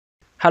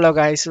Hello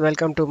guys,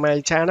 welcome to my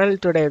channel.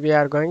 Today we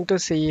are going to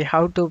see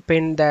how to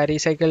pin the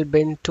recycle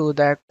bin to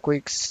the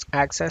quick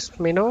access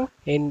menu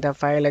in the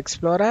file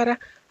explorer.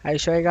 I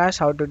show you guys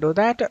how to do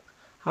that.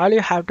 All you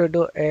have to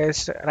do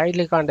is right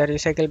click on the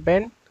recycle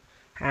bin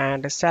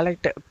and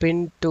select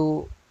pin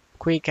to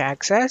quick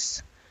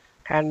access,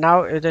 and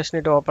now you just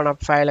need to open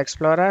up file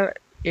explorer.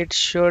 It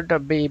should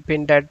be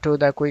pinned to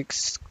the quick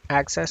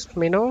access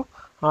menu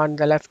on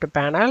the left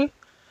panel,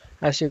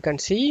 as you can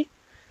see.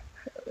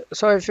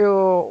 So if you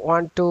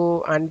want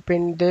to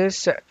unpin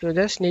this, you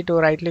just need to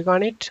right click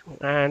on it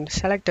and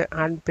select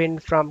unpin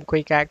from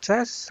quick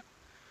access.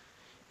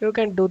 You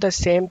can do the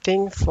same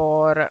thing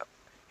for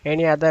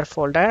any other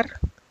folder.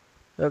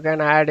 You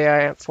can add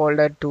a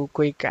folder to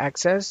quick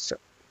access.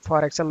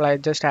 For example, I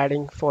just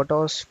adding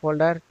photos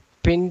folder,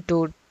 pin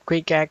to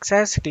quick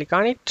access, click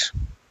on it,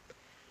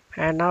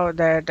 and now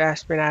that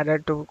has been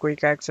added to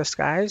quick access,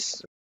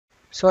 guys.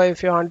 So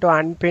if you want to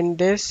unpin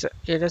this,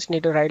 you just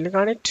need to right click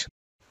on it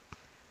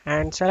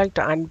and select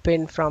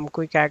unpin from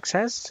quick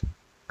access.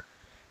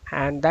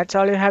 And that's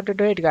all you have to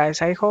do it,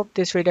 guys. I hope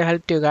this video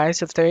helped you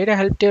guys. If the video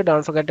helped you,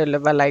 don't forget to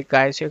leave a like,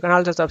 guys. You can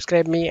also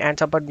subscribe me and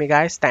support me,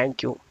 guys.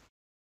 Thank you.